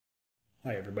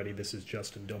Hi everybody, this is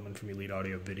Justin Dillman from Elite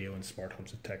Audio Video in Smart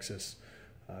Homes of Texas,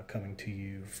 coming to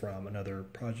you from another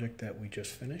project that we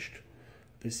just finished.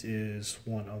 This is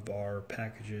one of our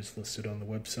packages listed on the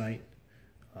website.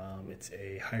 It's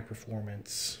a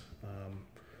high-performance,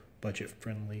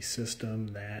 budget-friendly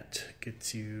system that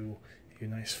gets you a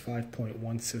nice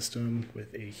 5.1 system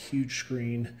with a huge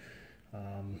screen,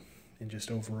 and just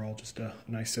overall just a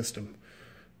nice system.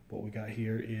 What we got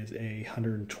here is a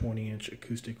 120-inch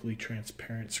acoustically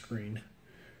transparent screen.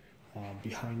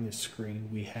 Behind this screen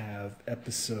we have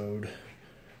Episode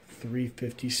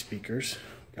 350 speakers.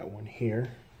 We've got one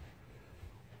here,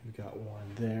 we've got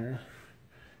one there,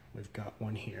 we've got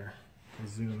one here. I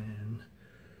zoom in,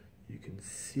 you can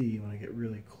see when I get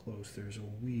really close there's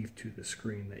a weave to the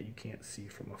screen that you can't see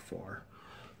from afar.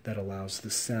 That allows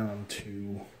the sound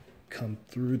to come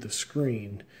through the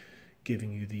screen,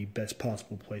 giving you the best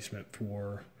possible placement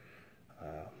for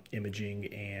imaging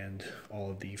and all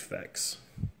of the effects.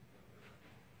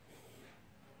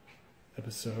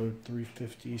 Episode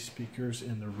 350 speakers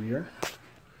in the rear.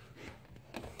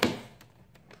 I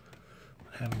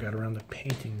haven't got around to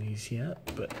painting these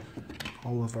yet, but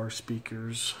all of our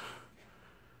speakers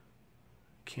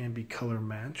can be color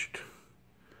matched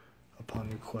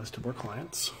upon request of our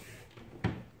clients.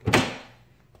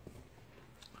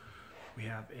 We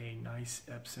have a nice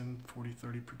Epson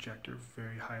 4030 projector,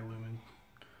 very high lumen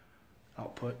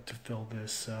output to fill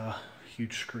this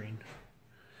huge screen.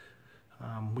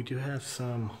 We do have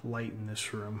some light in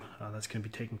this room that's going to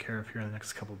be taken care of here in the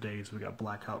next couple of days. We got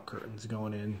blackout curtains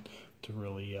going in to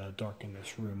really darken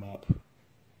this room up.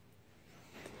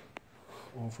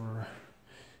 Over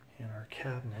in our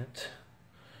cabinet,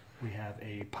 we have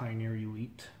a Pioneer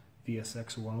Elite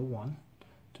VSX 101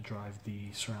 to drive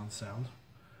the surround sound.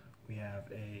 We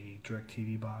have a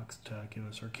DirecTV box to give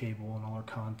us our cable and all our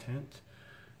content.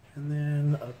 And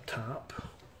then up top,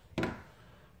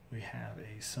 we have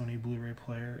a Sony Blu-ray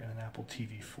player and an Apple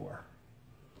TV 4.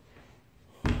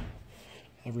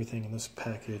 Everything in this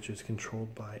package is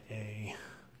controlled by a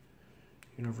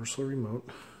universal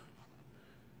remote.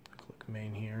 Click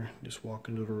main here, just walk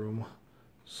into the room,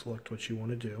 select what you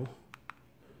want to do.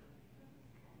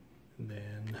 And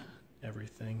then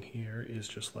everything here is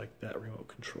just like that remote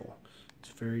control. It's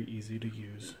very easy to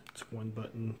use. It's one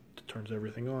button that turns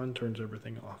everything on, turns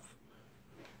everything off.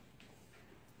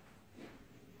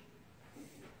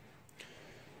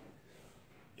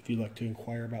 If you'd like to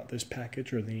inquire about this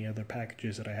package or any other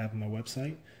packages that I have on my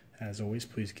website, as always,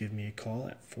 please give me a call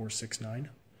at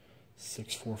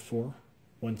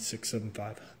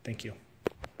 469-644-1675. Thank you.